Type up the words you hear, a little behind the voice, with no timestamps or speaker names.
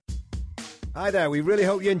Hi there, we really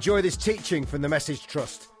hope you enjoy this teaching from the Message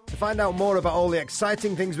Trust. To find out more about all the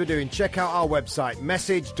exciting things we're doing, check out our website,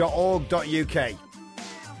 message.org.uk.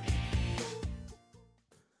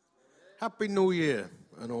 Happy New Year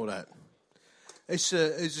and all that. It's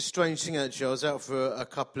a strange thing, actually. I was out for a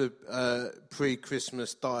couple of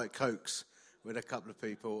pre-Christmas Diet Cokes with a couple of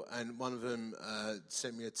people, and one of them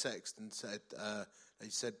sent me a text and said, he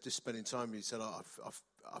said, just spending time with you, he said, I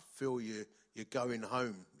feel you're going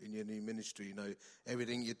home in your new ministry, you know,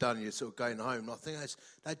 everything you've done, you're sort of going home. And I think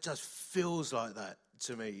that just feels like that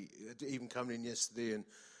to me, even coming in yesterday and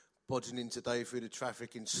bodging in today through the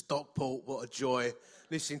traffic in Stockport. What a joy.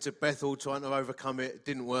 Listening to Bethel, trying to overcome it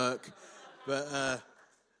didn't work.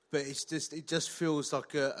 But it just feels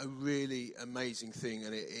like a really amazing thing,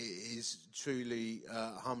 and it is truly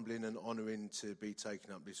humbling and honouring to be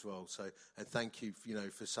taken up this role. So, and thank you,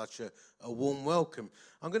 for such a warm welcome.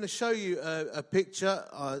 I'm going to show you a picture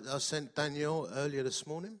I sent Danielle earlier this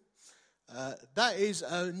morning. That is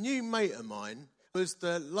a new mate of mine. Was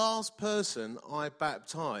the last person I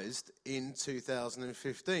baptised in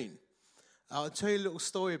 2015. I'll tell you a little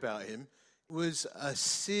story about him. Was a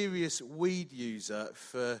serious weed user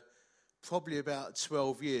for probably about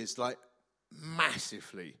 12 years, like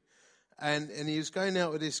massively. And he was going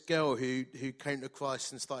out with this girl who came to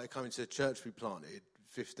Christ and started coming to the church we planted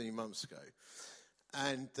 15 months ago.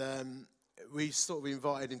 And we sort of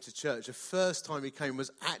invited him to church. The first time he came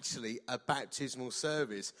was actually a baptismal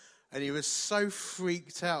service. And he was so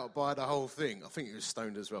freaked out by the whole thing. I think he was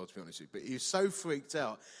stoned as well, to be honest with you. But he was so freaked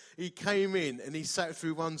out. He came in and he sat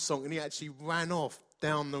through one song and he actually ran off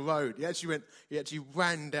down the road. He actually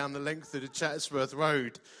ran down the length of the Chatsworth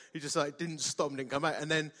Road. He just didn't stop and didn't come back. And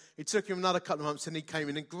then it took him another couple of months and he came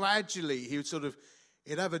in, and gradually he'd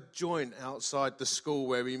have a joint outside the school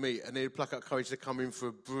where we meet, and he'd pluck up courage to come in for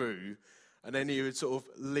a brew, and then he would sort of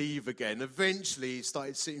leave again. Eventually he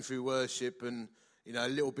started sitting through worship and a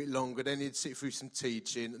little bit longer. Then he'd sit through some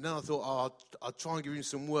teaching. And then I thought, I'll try and give him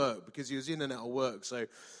some work, because he was in and out of work. So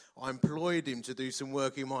I employed him to do some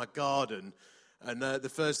work in my garden. And the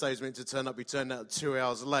first day he was meant to turn up, he turned out 2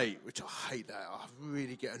 hours late, which I hate that. I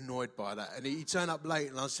really get annoyed by that. And he turned up late,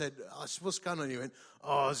 and I said, what's going on? He went,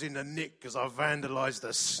 I was in the nick because I vandalised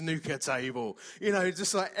the snooker table.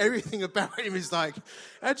 Just like everything about him is like,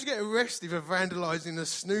 how'd you get arrested for vandalising the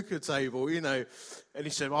snooker table, And he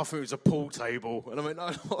said, I thought it was a pool table. And I went, no,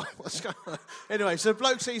 what's going on? Anyway, so the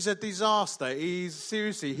bloke said he's a disaster. He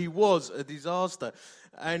was a disaster.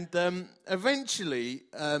 And eventually,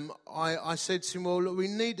 I said to him, well, look, we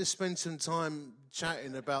need to spend some time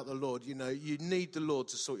chatting about the Lord. You need the Lord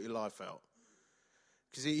to sort your life out.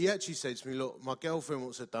 Because he actually said to me, look, my girlfriend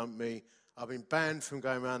wants to dump me. I've been banned from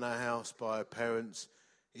going around our house by her parents.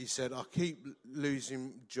 He said, I keep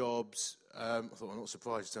losing jobs. I thought, I'm not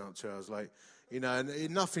surprised to turn up 2 hours late. And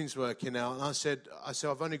nothing's working out. And I said,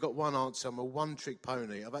 I've only got one answer. I'm a one-trick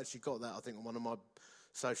pony. I've actually got that, I think, on one of my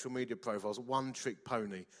social media profiles, one-trick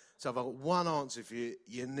pony. So I've got one answer for you.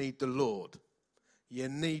 You need the Lord. You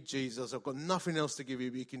need Jesus. I've got nothing else to give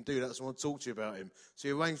you, but you can do that, so I want to talk to you about him. So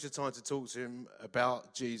he arranged a time to talk to him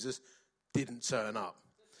about Jesus. Didn't turn up.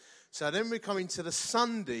 So then we come into the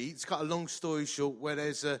Sunday, it's cut a long story short, where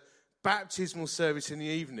there's a baptismal service in the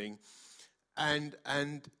evening. And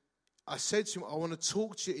I said to him, I want to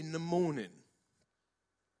talk to you in the morning,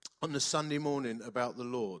 on the Sunday morning, about the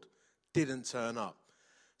Lord. Didn't turn up.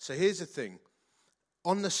 So here's the thing.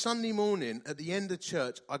 On the Sunday morning, at the end of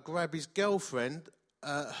church, I grab his girlfriend,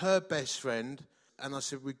 her best friend, and I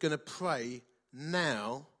said, we're going to pray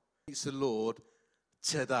now. It's the Lord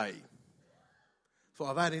today. So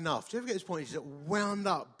I've had enough. Do you ever get to this point? You're wound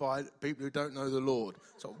up by people who don't know the Lord.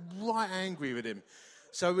 So I'm right angry with him.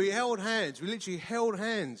 So we held hands. We literally held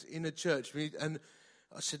hands in the church. And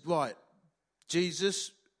I said, right,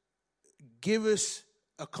 Jesus, give us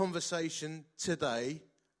a conversation today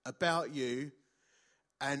about you,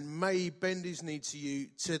 and may he bend his knee to you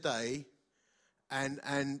today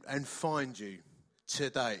and find you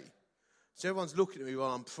today. So everyone's looking at me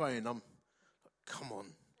while I'm praying. I'm like, come on.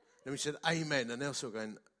 And we said, amen. And they're sort of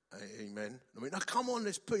going, amen. And I went, no, come on,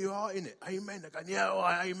 let's put your heart in it. Amen. They're going, yeah, all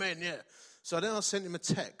right, amen, yeah. So then I sent him a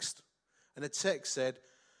text. And the text said,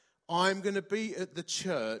 I'm going to be at the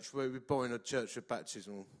church, where we're born a church of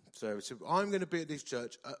baptismal service. I'm going to be at this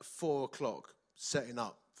church at 4 o'clock, setting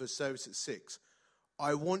up for service at 6.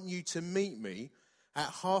 I want you to meet me at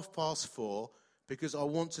 4:30, because I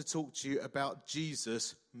want to talk to you about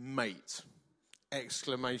Jesus, mate.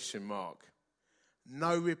 Exclamation mark.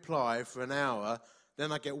 No reply for an hour.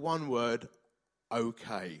 Then I get one word,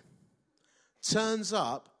 okay. Turns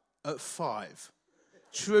up at 5.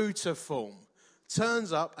 True to form.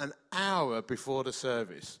 turns up an hour before the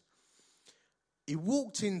service. He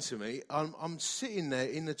walked into me. I'm sitting there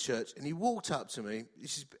in the church, and he walked up to me.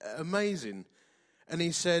 This is amazing. And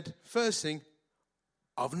he said, first thing,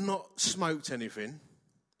 I've not smoked anything.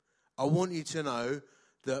 I want you to know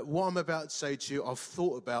that what I'm about to say to you, I've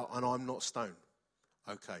thought about, and I'm not stoned.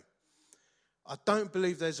 Okay. I don't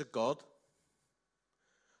believe there's a God.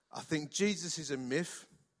 I think Jesus is a myth.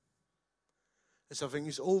 And so I think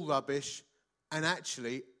it's all rubbish. And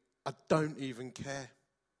actually, I don't even care.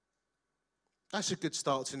 That's a good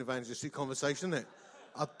start to an evangelistic conversation, isn't it?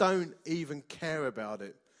 I don't even care about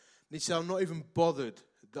it. And he said, I'm not even bothered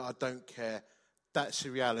that I don't care. That's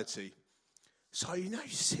the reality. So, you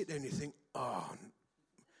sit there and you think,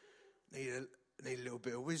 need a little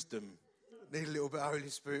bit of wisdom. Need a little bit of Holy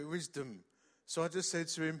Spirit wisdom. So I just said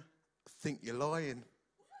to him, I think you're lying.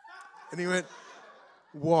 And he went,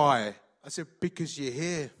 why? I said, because you're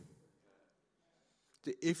here.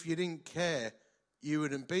 If you didn't care, you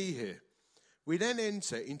wouldn't be here. We then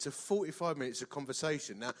enter into 45 minutes of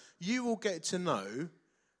conversation. Now, you will get to know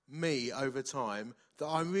me over time that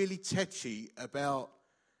I'm really tetchy about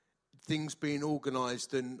things being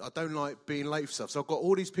organised, and I don't like being late for stuff. So I've got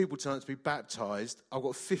all these people trying to be baptised. I've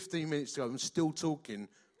got 15 minutes to go. I'm still talking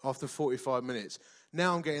after 45 minutes.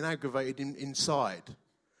 Now I'm getting aggravated inside.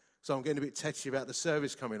 So I'm getting a bit tetchy about the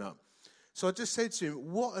service coming up. So I just said to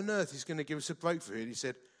him, what on earth is going to give us a breakthrough here? And he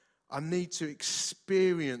said, I need to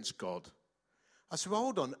experience God. I said, well,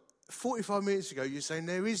 hold on. 45 minutes ago, you're saying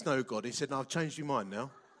there is no God. He said, no, I've changed your mind now.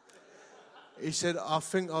 He said, I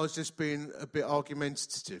think I was just being a bit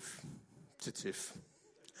argumentative. I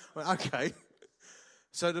went, okay.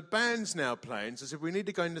 So the band's now playing. So I said, we need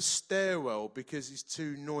to go in the stairwell because it's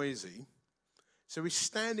too noisy. So we're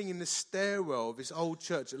standing in the stairwell of this old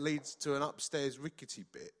church that leads to an upstairs rickety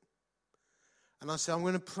bit. And I said, I'm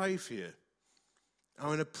going to pray for you. I'm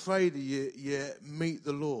going to pray that you meet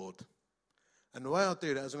the Lord. And the way I'll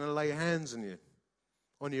do that is I'm going to lay hands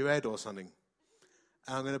on your head or something.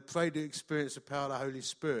 And I'm going to pray to experience the power of the Holy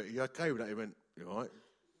Spirit. Are you okay with that? He went, you all right?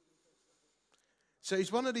 So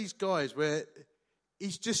he's one of these guys where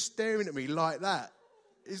he's just staring at me like that.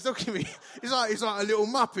 He's looking at me. He's like a little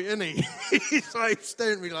muppet, isn't he? He's like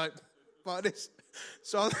staring at me like this.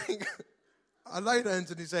 So I think I laid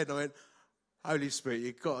hands on his head and I went, Holy Spirit,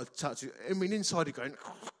 you've got to touch it. I mean, inside he's going,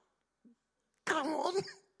 come on,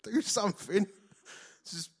 do something.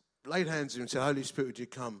 Just laid hands on him and said, Holy Spirit, would you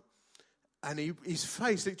come? And his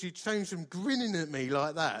face literally changed from grinning at me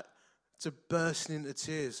like that to bursting into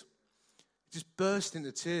tears. Just burst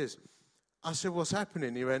into tears. I said, what's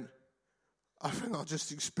happening? He went, I think I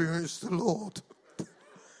just experienced the Lord.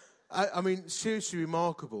 I mean, seriously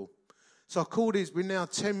remarkable. So I called we're now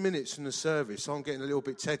 10 minutes from the service, so I'm getting a little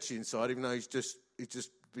bit tetchy inside, even though he's just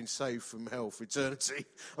been saved from hell for eternity.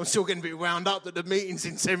 I'm still getting a bit wound up that the meeting's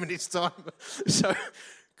in 10 minutes' time. So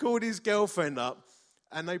called his girlfriend up,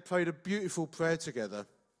 and they prayed a beautiful prayer together,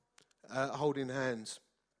 holding hands.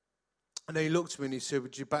 And then he looked at me and he said,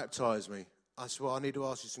 would you baptise me? I said, well, I need to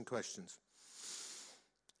ask you some questions.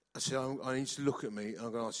 I said, I need you to look at me and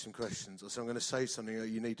I'm going to ask you some questions. I said, I'm going to say something that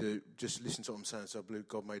you need to just listen to what I'm saying. So I believe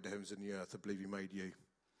God made the heavens and the earth. I believe he made you.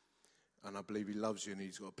 And I believe he loves you and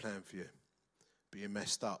he's got a plan for you. But you're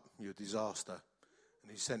messed up. You're a disaster.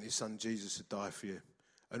 And he sent his son Jesus to die for you.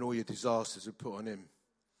 And all your disasters are put on him.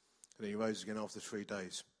 And then he rose again after 3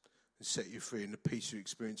 days and set you free. And the peace you're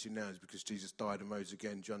experiencing now is because Jesus died and rose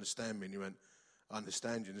again. Do you understand me? And he went, I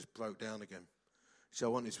understand you. And just broke down again. So I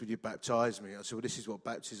want this, would you baptise me? I said, well, this is what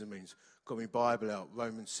baptism means. Got my Bible out,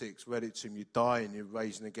 Romans 6, read it to him. You die and you're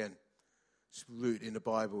raising again. It's rooted in the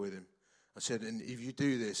Bible with him. I said, and if you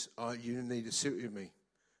do this, you need to sit with me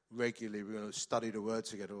regularly. We're going to study the word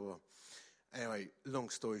together. Anyway, long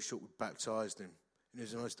story short, we baptised him. And it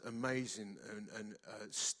was the most amazing and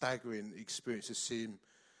staggering experience to see him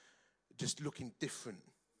just looking different.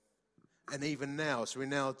 And even now, so we're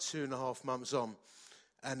now 2.5 months on,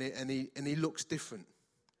 and he looks different.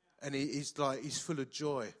 And he's full of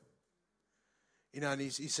joy. You know, and he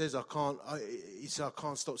says, I can't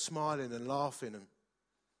stop smiling and laughing. And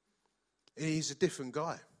he's a different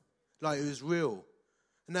guy. Like, it was real.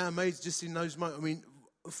 And now amazing, just in those moments, I mean,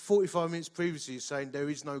 45 minutes previously, he's saying, there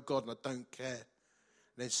is no God and I don't care.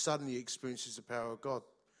 And then suddenly he experiences the power of God.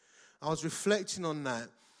 I was reflecting on that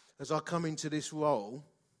as I come into this role,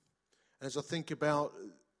 and as I think about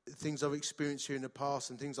things I've experienced here in the past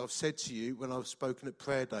and things I've said to you when I've spoken at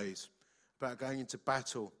prayer days, about going into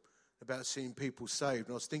battle, about seeing people saved.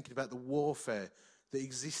 And I was thinking about the warfare that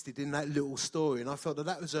existed in that little story. And I felt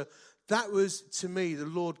that was to me, the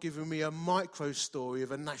Lord giving me a micro story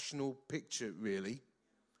of a national picture, really.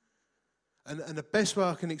 And the best way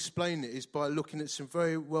I can explain it is by looking at some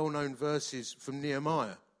very well-known verses from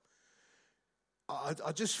Nehemiah.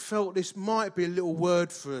 I just felt this might be a little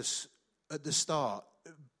word for us at the start,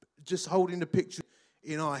 just holding the picture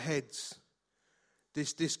in our heads.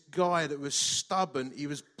 This guy that was stubborn, he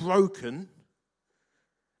was broken,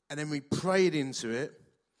 and then we prayed into it,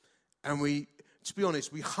 and to be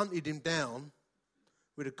honest, we hunted him down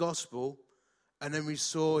with the gospel, and then we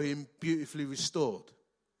saw him beautifully restored.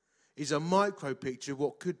 He's a micro picture of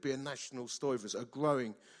what could be a national story for us, a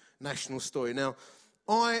growing national story. Now,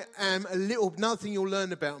 I am another thing you'll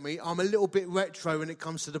learn about me, I'm a little bit retro when it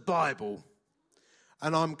comes to the Bible.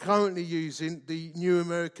 And I'm currently using the New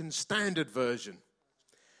American Standard Version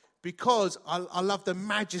because I love the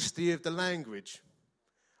majesty of the language.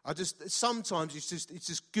 Sometimes it's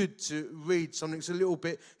just good to read something that's a little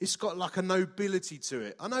bit, it's got like a nobility to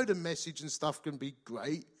it. I know the message and stuff can be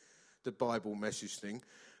great, the Bible message thing,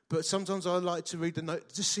 but sometimes I like to read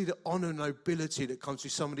just see the honour and nobility that comes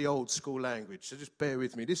with some of the old school language. So just bear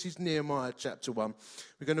with me. This is Nehemiah chapter 1.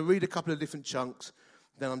 We're going to read a couple of different chunks,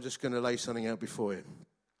 then I'm just going to lay something out before you.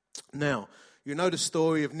 Now, you know the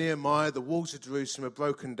story of Nehemiah. The walls of Jerusalem are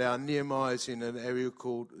broken down. Nehemiah's in an area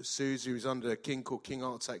called Susa. He was under a king called King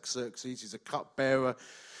Artaxerxes. He's a cupbearer.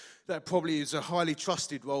 That probably is a highly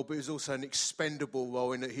trusted role, but it was also an expendable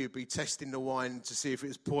role in that he would be testing the wine to see if it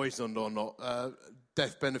was poisoned or not.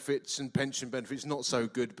 Death benefits and pension benefits, not so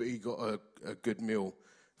good, but he got a good meal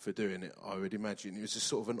for doing it, I would imagine. It was a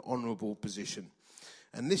sort of an honourable position.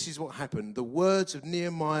 And this is what happened. The words of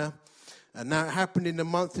Nehemiah. And now it happened in the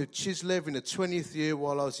month of Chislev in the 20th year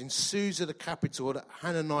while I was in Susa, the capital, that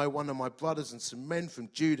Hananiah, one of my brothers, and some men from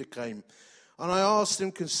Judah came. And I asked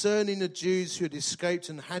them concerning the Jews who had escaped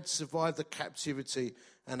and had survived the captivity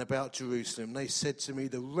and about Jerusalem. They said to me,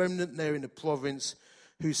 the remnant there in the province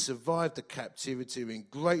who survived the captivity are in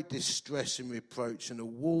great distress and reproach, and the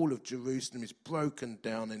wall of Jerusalem is broken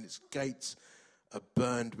down and its gates are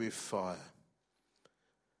burned with fire.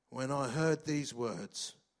 When I heard these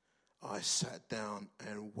words, I sat down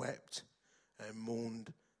and wept and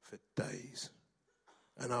mourned for days.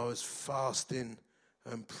 And I was fasting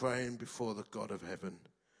and praying before the God of heaven.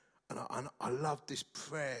 And I love this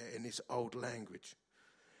prayer in this old language.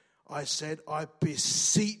 I said, I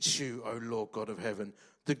beseech you, O Lord God of heaven,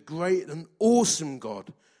 the great and awesome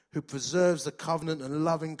God who preserves the covenant and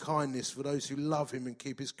loving kindness for those who love him and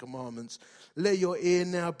keep his commandments. Let your ear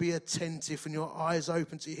now be attentive and your eyes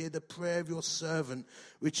open to hear the prayer of your servant,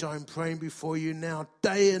 which I am praying before you now,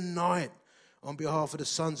 day and night, on behalf of the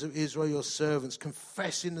sons of Israel, your servants,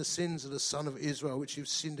 confessing the sins of the son of Israel, which you've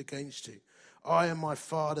sinned against you. I and my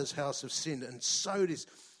father's house have sinned. And so this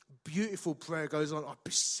beautiful prayer goes on. I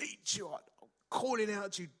beseech you, I'm calling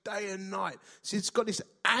out to you day and night. See, it's got this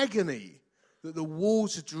agony that the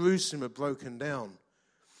walls of Jerusalem are broken down.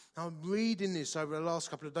 Now, I'm reading this over the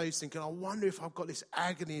last couple of days thinking, I wonder if I've got this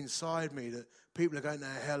agony inside me that people are going to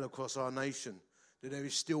hell across our nation, that there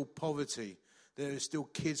is still poverty, there are still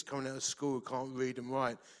kids coming out of school who can't read and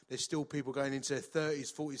write, there's still people going into their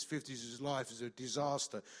 30s, 40s, 50s whose life is a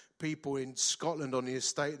disaster, people in Scotland on the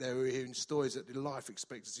estate there who are hearing stories that the life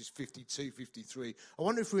expectancy is 52, 53. I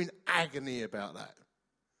wonder if we're in agony about that.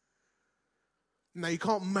 Now, you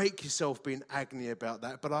can't make yourself be in agony about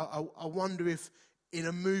that, but I wonder if in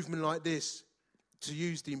a movement like this, to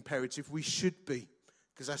use the imperative, we should be,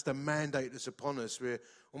 because that's the mandate that's upon us. We're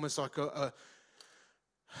almost like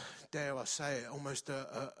dare I say it, almost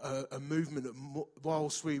a movement that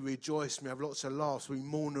whilst we rejoice and we have lots of laughs, we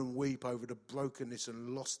mourn and weep over the brokenness and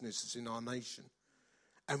lostness that's in our nation.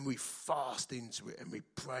 And we fast into it and we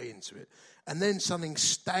pray into it. And then something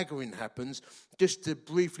staggering happens. Just to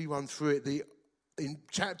briefly run through it, in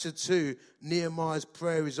chapter 2, Nehemiah's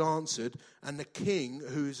prayer is answered, and the king,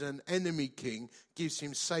 who's an enemy king, gives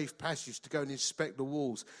him safe passage to go and inspect the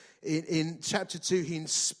walls. In chapter 2, he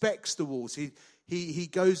inspects the walls. He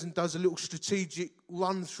goes and does a little strategic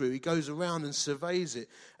run-through. He goes around and surveys it.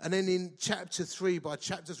 And then in chapter 3, by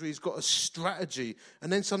chapter 3, he's got a strategy.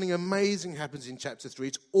 And then something amazing happens in chapter 3.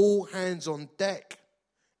 It's all hands on deck.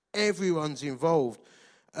 Everyone's involved.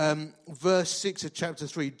 Verse 6 of chapter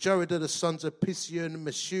 3, Joadah, the sons of Pission, and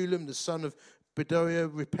Meshullam, the son of Bedoiah,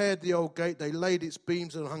 repaired the old gate. They laid its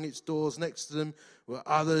beams and hung its doors. Next to them were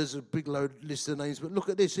others, a big load list of names. But look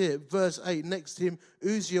at this here, verse 8. Next to him,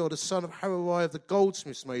 Uzziel, the son of Harariah of the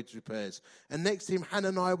goldsmiths, made repairs. And next to him,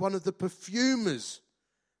 Hananiah, one of the perfumers,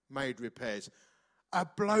 made repairs. A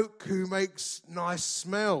bloke who makes nice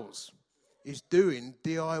smells is doing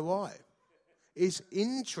DIY. It's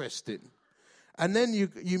interesting. And then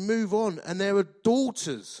you move on, and there are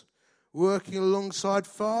daughters working alongside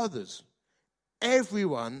fathers.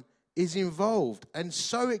 Everyone is involved. And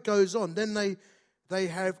so it goes on. Then they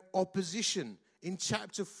have opposition. In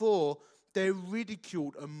chapter 4, they're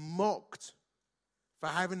ridiculed and mocked for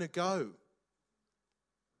having a go.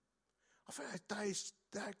 I think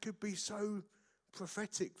that could be so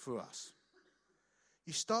prophetic for us.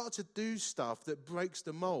 You start to do stuff that breaks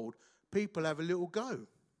the mold, people have a little go.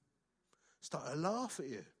 Start to laugh at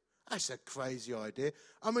you. That's a crazy idea.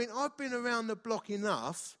 I mean, I've been around the block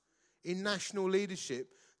enough in national leadership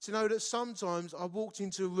to know that sometimes I walked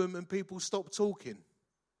into a room and people stopped talking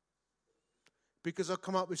because I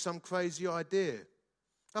come up with some crazy idea.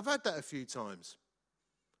 I've had that a few times.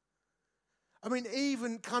 I mean,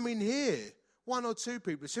 even coming here, one or two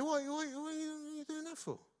people say, what are you doing that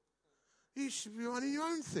for? You should be running your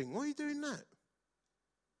own thing. Why are you doing that?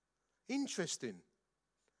 Interesting.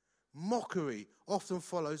 Mockery often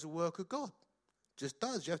follows the work of God. Just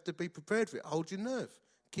does. You have to be prepared for it. Hold your nerve.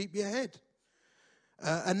 Keep your head.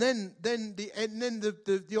 And then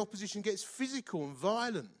the opposition gets physical and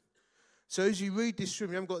violent. So as you read this through,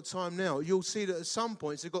 we haven't got time now, you'll see that at some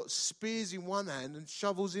points they've got spears in one hand and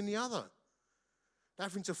shovels in the other. They're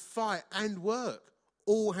having to fight and work.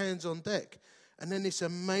 All hands on deck. And then this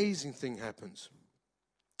amazing thing happens.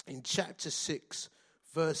 In chapter 6,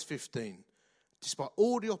 verse 15, despite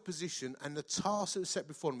all the opposition and the tasks that were set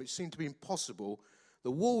before them, which seemed to be impossible, the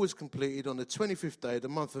war was completed on the 25th day of the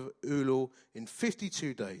month of Elul in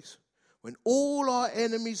 52 days. When all our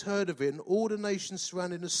enemies heard of it and all the nations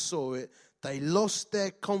surrounding us saw it, they lost their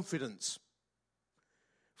confidence.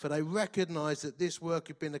 For they recognized that this work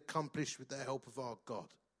had been accomplished with the help of our God.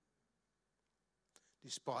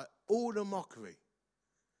 Despite all the mockery,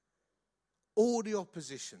 all the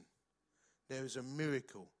opposition, there was a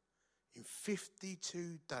miracle. In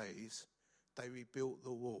 52 days, they rebuilt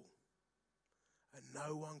the wall. And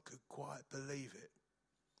no one could quite believe it.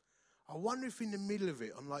 I wonder if in the middle of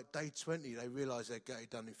it, on like day 20, they realised they'd get it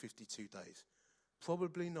done in 52 days.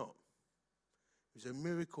 Probably not. It was a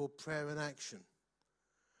miracle of prayer and action.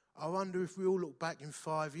 I wonder if we all look back in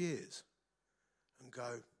 5 years and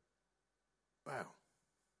go, wow,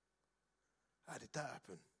 how did that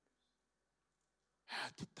happen? How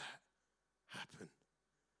did that happen?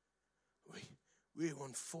 We were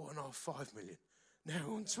on 4.5, 5 million. Now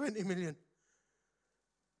we're on 20 million.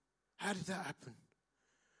 How did that happen?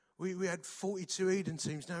 We had 42 Eden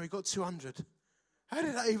teams. Now we've got 200. How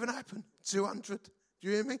did that even happen? 200. Do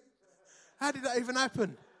you hear me? How did that even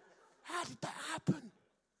happen? How did that happen?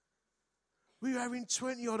 We were having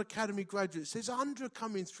 20-odd academy graduates. There's 100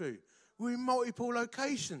 coming through. We're in multiple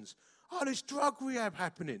locations. Oh, there's drug rehab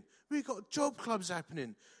happening. We've got job clubs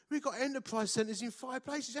happening. We've got enterprise centres in 5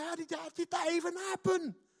 places. How did that even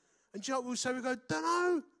happen? And you know what we'll say? We go, don't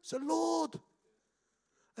know. It's the Lord.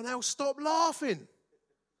 And they'll stop laughing.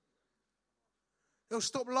 They'll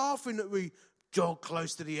stop laughing that we jog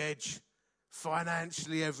close to the edge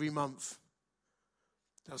financially every month.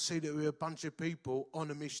 They'll see that we're a bunch of people on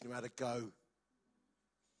a mission who had a go.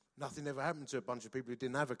 Nothing ever happened to a bunch of people who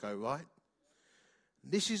didn't have a go, right?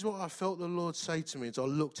 This is what I felt the Lord say to me as I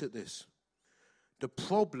looked at this. The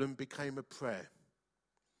problem became a prayer.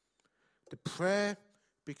 The prayer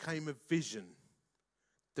became a vision.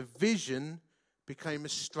 The vision became a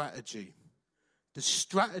strategy. The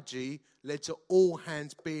strategy led to all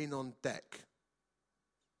hands being on deck.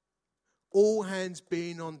 All hands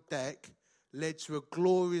being on deck led to a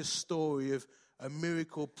glorious story of a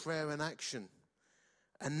miracle, prayer and action.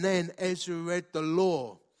 And then Ezra read the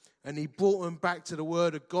law and he brought them back to the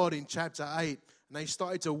word of God in chapter 8. And they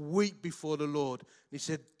started to weep before the Lord. And he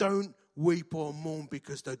said, don't weep or mourn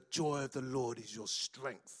because the joy of the Lord is your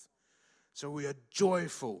strength. So we are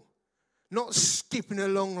joyful. Not skipping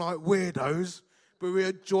along like weirdos, but we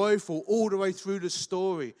are joyful all the way through the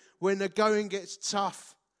story. When the going gets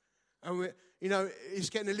tough and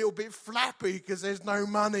it's getting a little bit flappy because there's no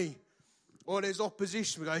money or there's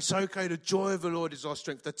opposition, we go, it's okay, the joy of the Lord is our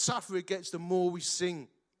strength. The tougher it gets, the more we sing.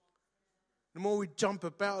 The more we jump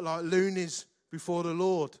about like loonies before the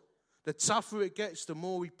Lord. The tougher it gets, the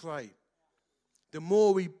more we pray. The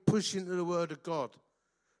more we push into the word of God.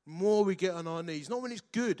 The more we get on our knees. Not when it's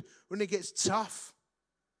good, when it gets tough.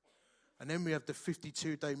 And then we have the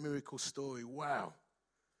 52-day miracle story. Wow.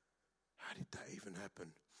 How did that even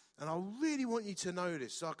happen? And I really want you to know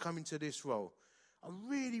this. So I come into this role.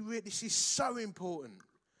 This is so important.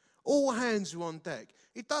 All hands are on deck.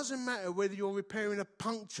 It doesn't matter whether you're repairing a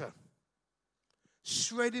puncture,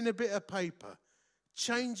 shredding a bit of paper,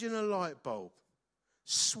 changing a light bulb,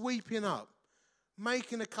 sweeping up,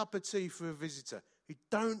 making a cup of tea for a visitor. It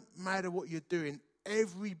don't matter what you're doing.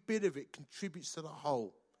 Every bit of it contributes to the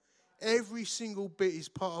whole. Every single bit is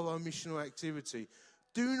part of our missional activity.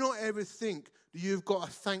 Do not ever think that you've got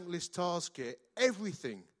a thankless task here.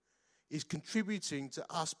 Everything is contributing to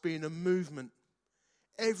us being a movement.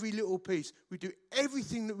 Every little piece. We do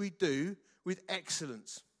everything that we do with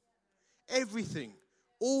excellence. Everything.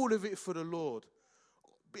 All of it for the Lord.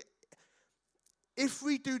 If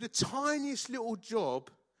we do the tiniest little job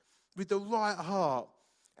with the right heart,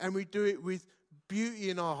 and we do it with beauty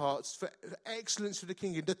in our hearts, for excellence for the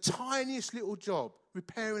kingdom, the tiniest little job,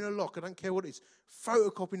 repairing a lock, I don't care what it is,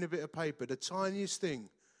 photocopying a bit of paper, the tiniest thing,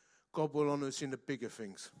 God will honour us in the bigger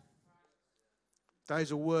things. That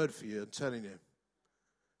is a word for you, I'm telling you.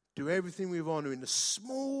 Do everything with honour in the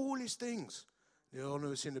smallest things. He'll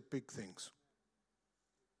honour us in the big things.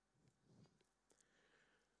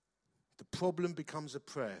 The problem becomes a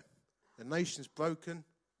prayer. The nation's broken,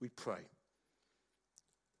 we pray.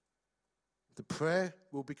 The prayer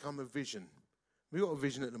will become a vision. We've got a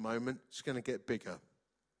vision at the moment. It's going to get bigger.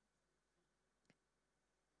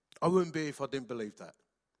 I wouldn't be if I didn't believe that.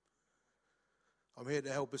 I'm here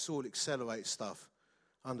to help us all accelerate stuff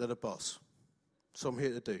under the boss. So I'm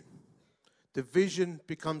here to do. The vision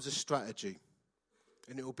becomes a strategy,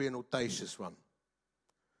 and it will be an audacious one.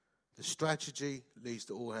 The strategy leads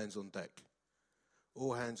to all hands on deck.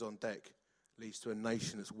 All hands on deck leads to a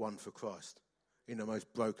nation that's one for Christ in the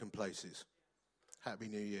most broken places. Happy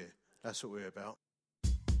New Year. That's what we're about.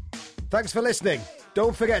 Thanks for listening.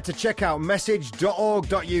 Don't forget to check out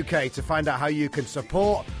message.org.uk to find out how you can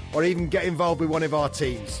support or even get involved with one of our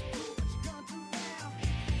teams.